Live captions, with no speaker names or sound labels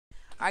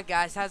Alright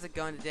guys, how's it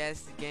going today?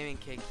 This is Gaming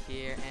Kick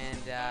here,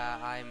 and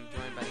I'm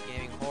joined by the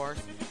Gaming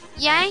Horse.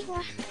 Yay!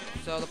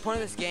 So the point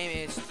of this game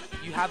is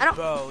you have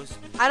bows.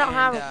 I don't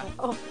have a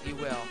bow. You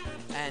will.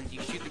 And you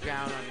shoot the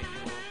ground on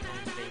people,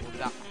 and they will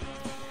die.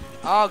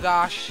 Oh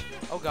gosh.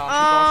 Oh gosh.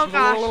 Oh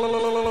gosh.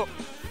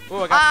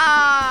 Oh, I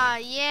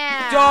got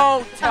yeah.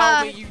 Don't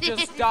tell me you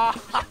just died.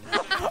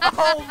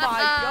 Oh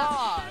my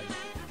gosh.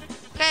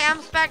 Okay, I'm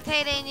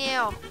spectating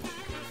you.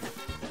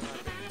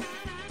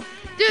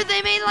 Dude,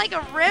 they made like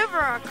a river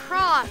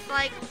across,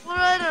 like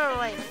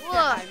literally. Look.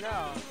 Yeah, I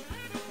know.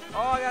 Oh,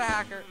 I got a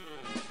hacker.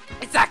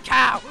 It's that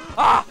cow.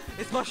 Ah,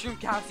 it's mushroom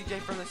cow, CJ,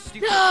 from the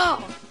stupid.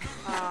 No.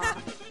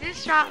 You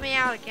just shot me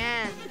out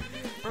again.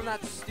 From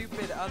that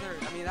stupid other.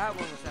 I mean, that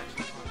one was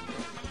actually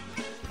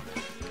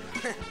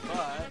fun.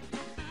 But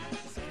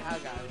this cow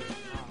guy was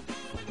not.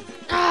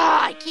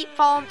 I keep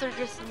falling through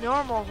just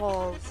normal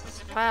holes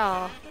as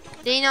well.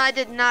 Daniel, I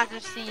did not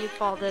just see you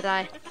fall, did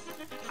I?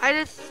 I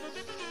just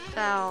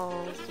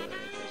fell.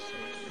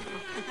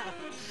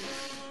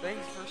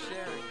 Thanks for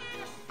sharing.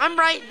 I'm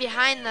right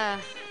behind the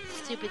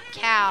stupid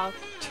cow.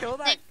 Kill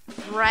that.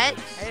 Brett.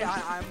 Hey,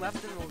 I'm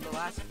left in the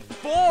last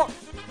 4.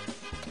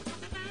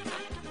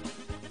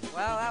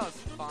 Well, that was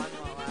fun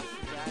while it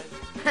lasted,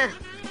 guys.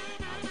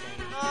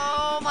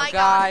 Oh my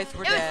god. Guys,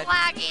 we're dead. It was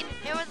lagging.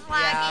 It was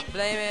lagging. Yeah,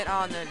 blame it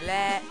on the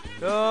lag.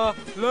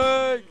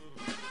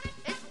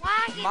 It's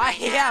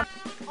lagging. Yeah.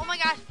 Oh my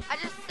gosh, I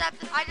just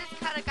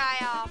cut a guy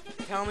off.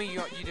 Tell me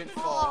you didn't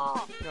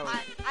fall. Oh, No.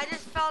 I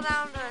just fell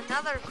down to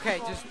another Okay,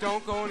 floor. just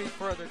don't go any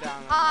further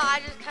down.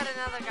 I just cut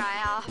another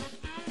guy off.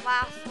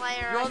 Last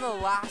layer. You're on the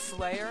last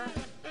layer?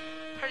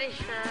 Pretty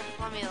sure.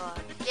 Let me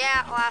look.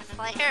 Yeah, last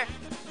layer.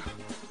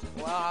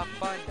 Well, have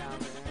fun down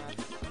there.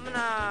 I'm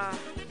gonna...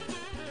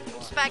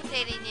 I'm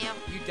spectating you.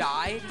 You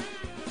died?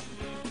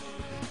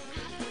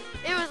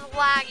 It was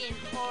lagging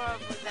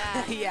horribly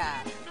bad.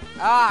 Yeah.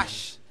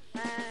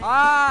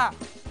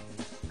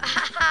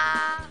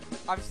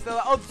 I'm still.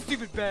 Oh, the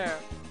stupid bear.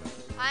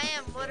 I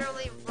am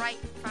literally right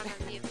in front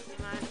of you,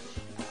 pretty much.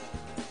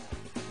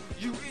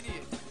 You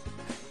idiot.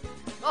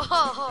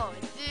 Oh,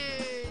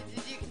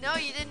 dude. No,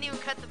 you didn't even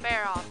cut the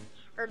bear off.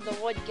 Or the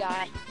wood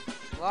guy.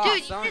 Well,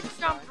 Dude, you just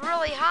jumped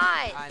really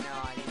high. I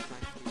know, I need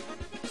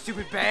my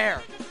stupid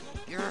bear.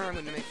 I'm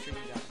gonna make sure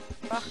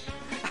you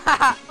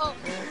die. Oh,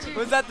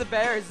 was that the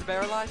bear? Is the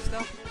bear alive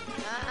still?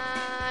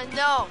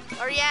 No.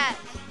 Or yes.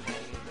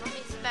 Let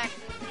me spec.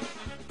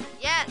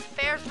 Yes,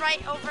 bear's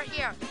right over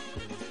here.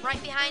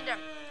 Right behind her.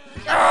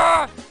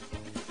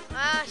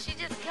 She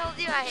just killed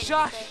you. I hate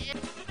Shush! to say it.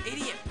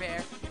 Idiot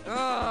bear.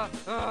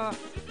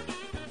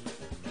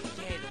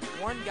 Okay, the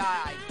one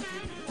guy I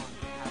didn't want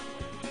to have.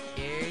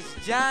 Here's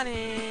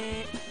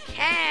Johnny.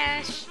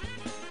 Cash.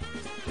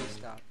 Please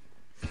stop.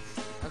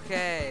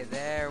 Okay,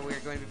 there we're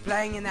going to be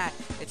playing in that.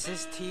 It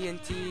says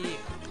TNT.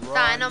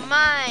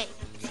 Dynamite.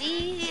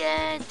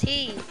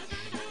 TNT.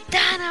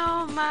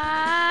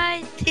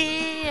 Dynamite.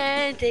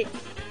 TNT.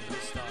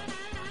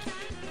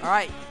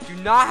 Alright, do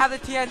not have the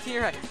TNT in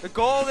your head. The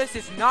goal of this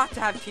is not to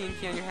have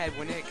TNT on your head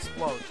when it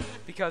explodes.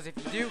 Because if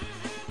you do,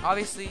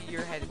 obviously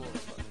your head will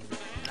explode.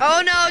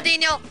 Oh no,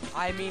 Daniel.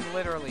 I mean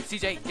literally.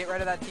 CJ, get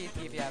rid of that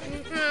TNT if you have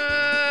it.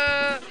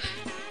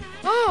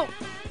 Oh,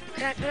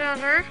 can I put it on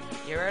her?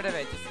 Get rid of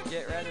it. Just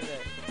get rid of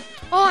it.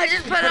 Oh, I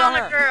just put it on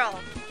a girl.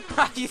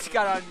 You just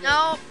got on me.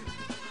 No.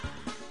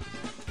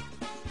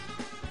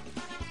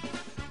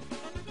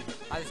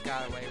 I just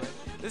got away with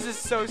it. This is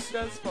so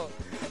stressful.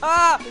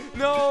 Ah!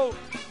 No!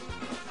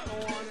 I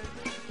don't want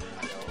it.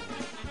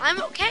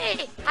 I'm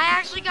okay. I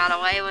actually got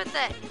away with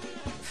it.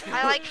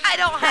 I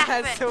don't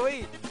have it.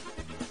 Sweet.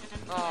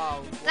 Oh,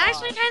 wow. It's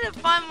actually kind of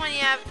fun when you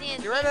have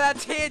TNT. Get rid of that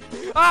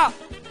TNT. Ah!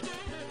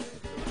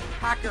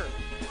 Hacker.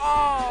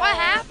 Oh! What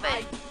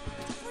happened?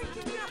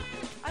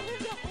 I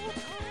lived the whole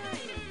time.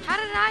 How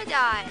did I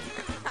die?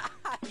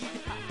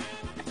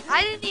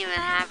 I didn't even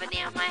have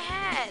any on my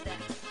head.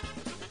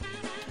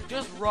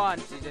 Just run,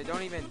 CJ.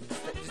 Don't even.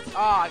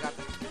 I got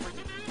the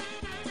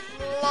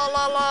freaking. La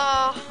la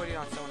la. Put it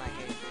on someone I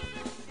hate.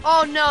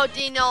 Oh no,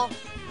 Dino.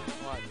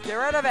 What? Get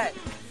rid of it.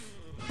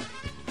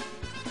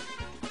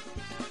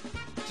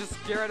 Just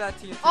get rid of that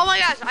TNT. Oh my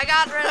gosh, I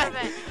got rid of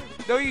it.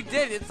 No, you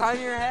did. It's on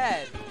your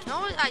head. No,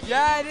 I didn't.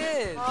 Yeah, it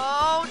is.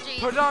 Oh, jeez.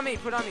 Put it on me.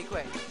 Put it on me,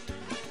 quick.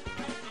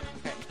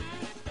 Okay.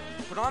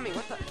 Put it on me.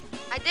 What the?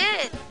 I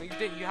did. No, you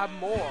didn't. You have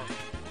more.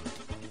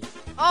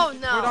 Oh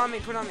no. Put it on me.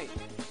 Put it on me.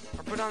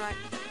 Or put on that.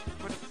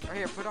 Put it right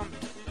here. Put it on me.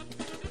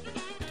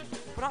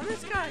 Put on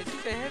this guy. See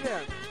if they hit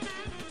him.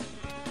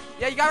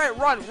 Yeah, you got it.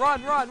 Run,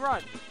 run, run,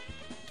 run.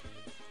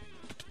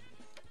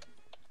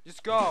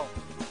 Just go.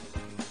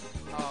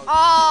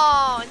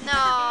 Oh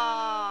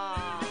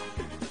no.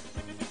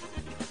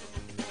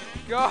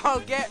 Go,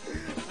 get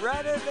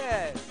rid of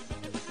it.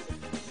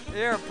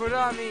 Here, put it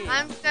on me.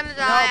 I'm gonna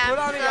die. No, put it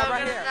on me. I'm right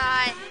gonna here.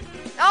 die.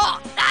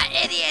 Oh, that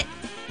idiot.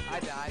 I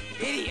died.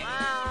 Idiot.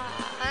 Wow,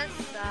 that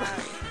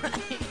sucks.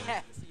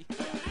 Yes, you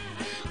died.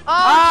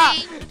 Oh,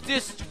 geez.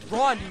 Just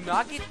run. Do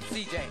not get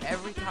CJ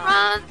every time.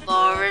 Run,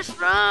 Forrest,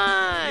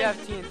 run. You have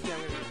TNT. I'm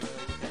gonna be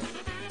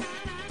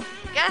really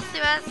guess who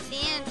has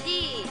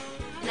TNT?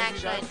 And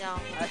Yes, actually, I you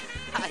don't.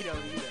 I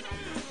don't either.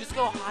 Just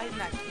go hide in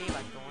that cave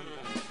like the one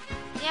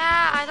guy.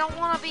 Yeah, I don't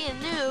want to be a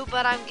noob,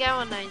 but I'm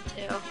going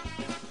to.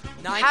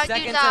 9 How'd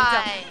seconds you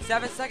die? until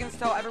 7 seconds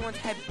till everyone's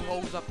head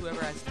blows up.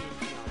 Whoever has TNT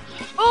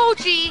on. Oh,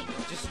 gee.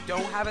 Just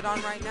don't have it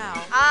on right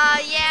now.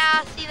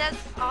 Yeah. See, that's.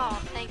 Oh,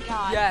 thank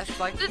God. Yes,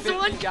 like This 50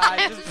 one guys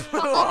guy just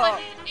blew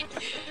up.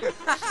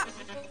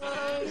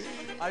 is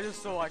I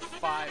just saw like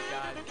 5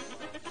 guys.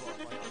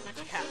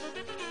 Yeah.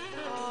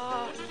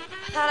 Oh,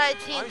 I thought I had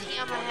TNT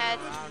on my head.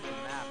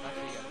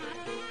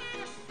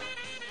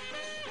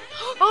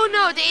 Oh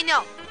no,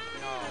 Daniel.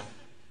 No.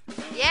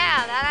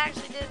 Yeah, that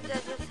actually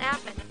does this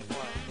happen.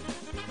 What?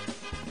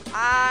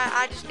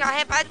 I just got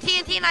hit by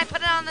TNT and I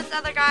put it on this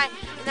other guy,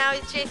 and now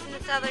he's chasing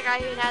this other guy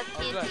who has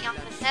TNT on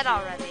his head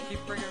already.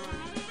 Keep bringing it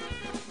around.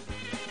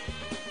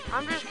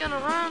 I'm just gonna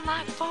run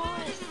like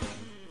Forrest.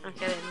 I'm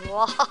kidding.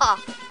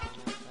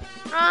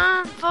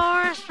 Run,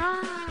 Forrest,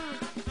 run.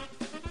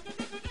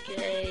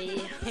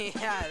 Okay.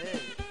 Yeah, it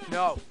is.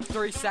 No,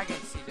 3 seconds,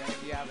 CJ,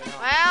 if you have it on.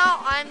 Well,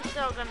 I'm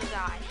still gonna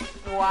die.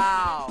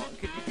 Wow.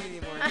 Could you do any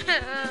more?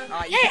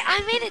 Hey,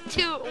 I made it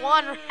to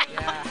 1 round.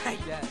 Yeah, I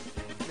guess.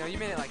 No, you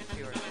made it like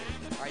 2 or 3.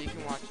 Alright, you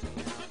can watch me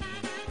now.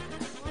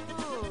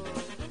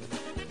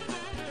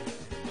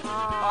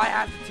 Oh, I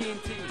have the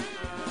TNT.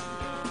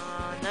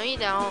 No, you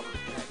don't.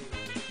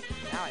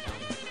 Yeah, I do. Now I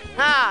don't.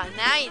 Ah,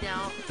 now you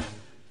don't.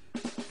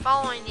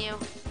 Following you.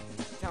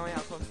 Tell me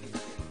how close he is.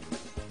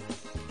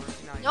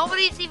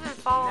 Nobody's even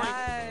following.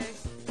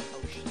 Nice.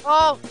 Oh, shit.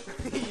 Oh.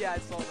 Yeah, I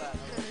saw that.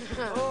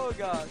 Oh,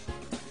 gosh.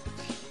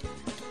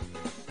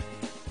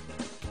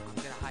 I'm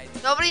gonna hide.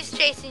 Nobody's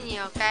chasing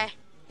you, okay?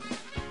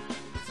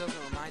 This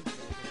doesn't remind me of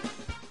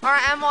anything.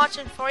 Alright, I'm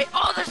watching for you.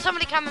 Oh, there's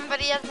somebody coming, but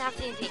he doesn't have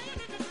TNT.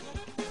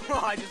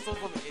 Oh, I just saw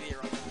some idiot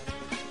right now.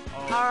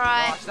 Oh,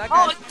 Alright. gosh, that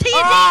Oh, guy's- TNT!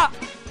 Ah!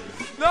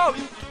 No,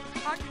 you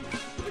fucking...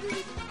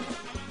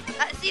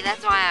 See,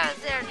 that's why I was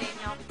there,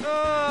 Daniel.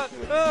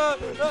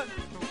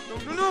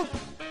 No.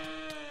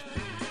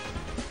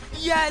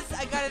 Yes,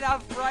 I got it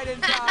out right in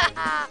time.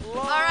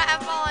 Alright,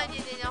 I'm following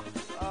you, Daniel.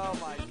 Oh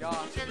my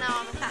gosh. And now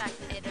I'm a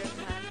spectator.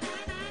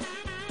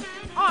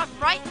 Oh, I'm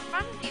right in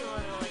front of you,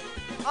 literally.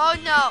 Oh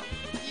no,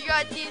 you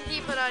got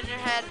TNT put on your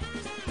head.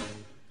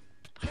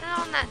 Put it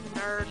on that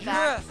nerd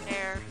back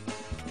there.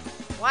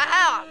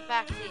 Wow,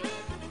 back to you.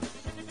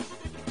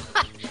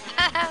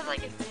 That was like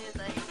a news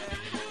anchor.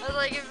 I was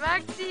like,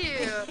 back to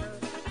you.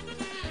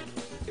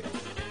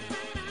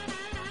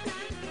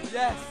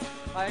 Yes,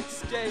 I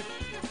escaped.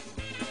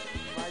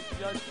 My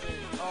judgment.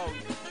 Oh.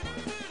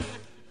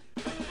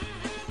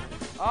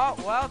 Oh,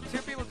 well,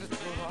 2 people just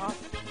blew up.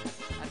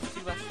 That's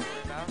 2 less to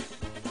worry about.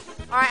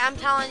 Alright, I'm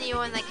telling you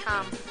when they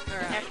come.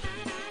 Alright.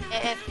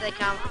 If they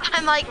come.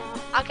 I'm like,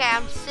 okay,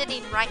 I'm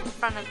sitting right in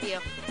front of you.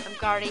 I'm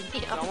guarding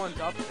you. Someone's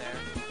up there.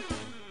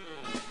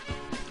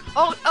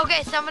 Oh,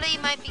 okay, somebody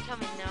might be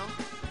coming now.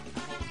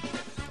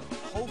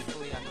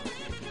 Hopefully I know.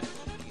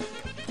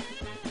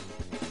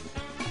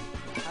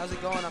 How's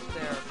it going up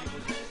there? Are people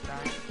just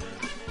dying?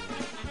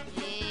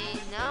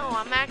 No,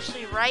 I'm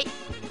actually right in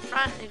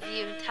front of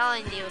you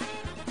telling you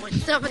when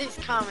somebody's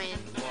coming.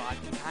 Well, I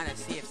can kind of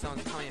see if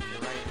someone's coming if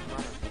you're right in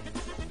front of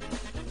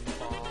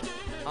me.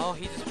 Oh,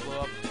 he just blew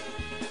up.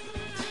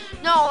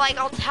 No, like,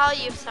 I'll tell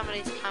you if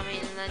somebody's coming,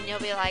 and then you'll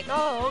be like,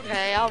 oh,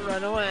 okay, I'll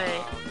run away.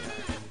 Oh,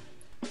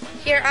 okay.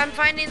 Here, I'm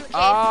finding the cave.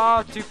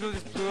 Oh, 2 people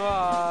just blew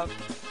up.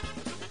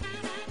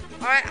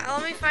 Alright,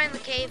 let me find the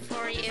cave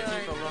for you. Just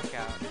keep a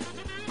lookout.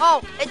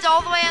 Oh, it's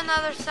all the way on the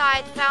other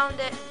side. Found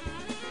it.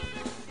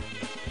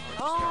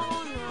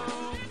 Oh,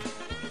 no.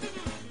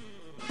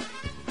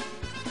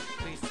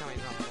 Please tell me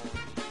it's not full.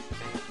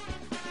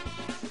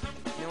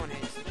 No one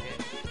hates the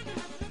kid.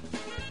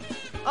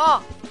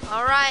 Oh,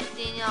 alright,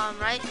 Daniel, I'm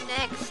right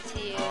next to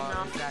you. Oh,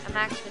 No, is that I'm him?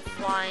 actually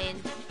flying.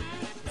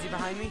 Is he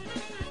behind me?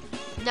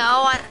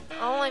 No, the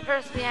only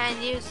person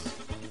behind you is...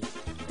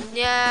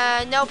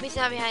 Yeah, nope, he's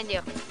not behind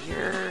you.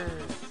 Yeah.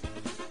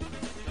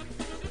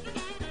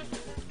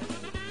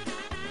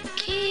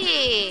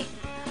 Key.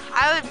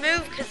 I would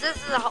move because this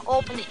is an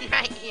opening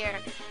right here.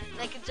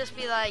 And I could just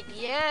be like,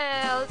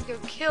 yeah, let's go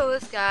kill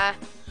this guy.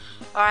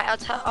 Alright, I'll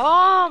tell...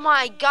 Oh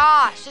my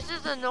gosh, this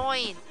is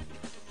annoying.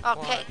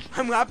 Okay. What?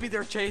 I'm happy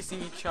they're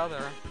chasing each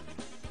other.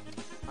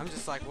 I'm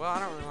just like, well, I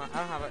don't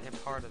have a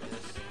part of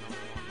this.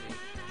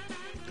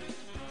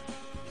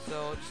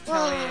 So just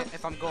tell me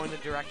if I'm going the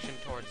direction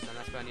towards them.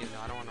 That's what I need to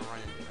know. I don't want to run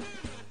into them.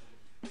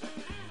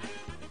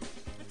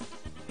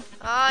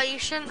 You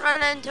shouldn't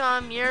run into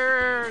him.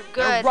 You're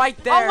good. They're right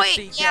there, oh, wait,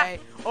 CJ. Yeah.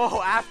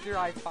 Oh, after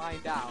I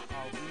find out.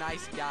 Oh,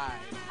 nice guy.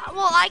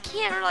 Well, I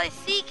can't really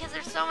see because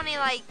there's so many,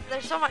 like,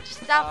 there's so much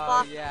stuff Oh,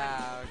 blocked.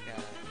 yeah,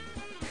 okay.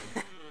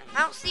 I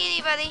don't see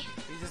anybody.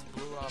 He just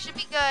blew You up. should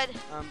be good.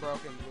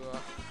 Unbroken blew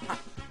up.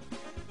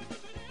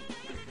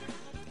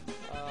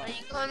 Are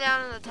you going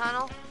down in the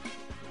tunnel?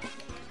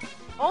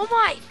 Oh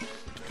my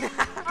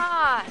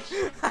gosh.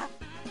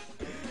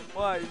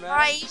 What, you mad?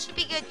 Alright, you should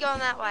be good going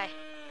that way.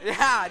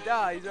 Yeah,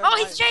 duh. He's right Oh,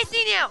 he's behind-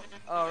 chasing you.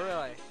 Oh,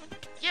 really?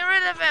 Get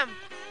rid of him.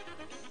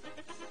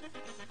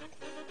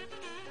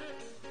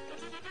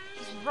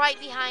 right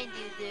behind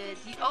you, dude.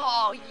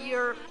 Oh,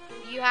 you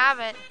have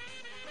it.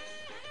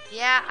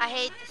 Yeah, I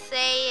hate to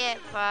say it,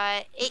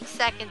 but 8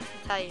 seconds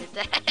until you're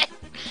dead.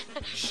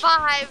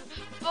 5,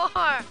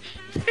 4,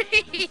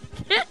 3,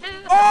 2.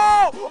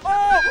 Oh!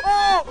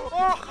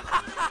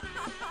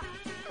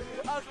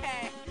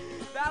 Okay,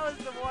 that was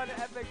the one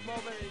epic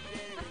moment in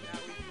gaming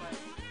that we played.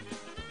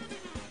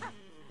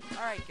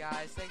 Alright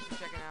guys, thanks for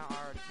checking out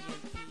our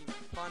TNT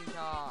fun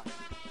talk.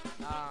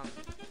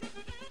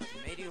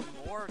 We may do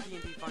more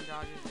TNT fun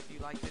talks if you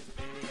like this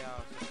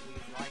video, so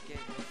please like it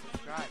and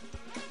subscribe.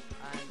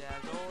 And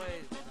as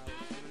always, I'll see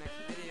you in the next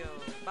video.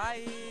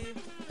 Bye!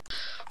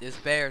 This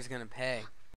bear's gonna pay.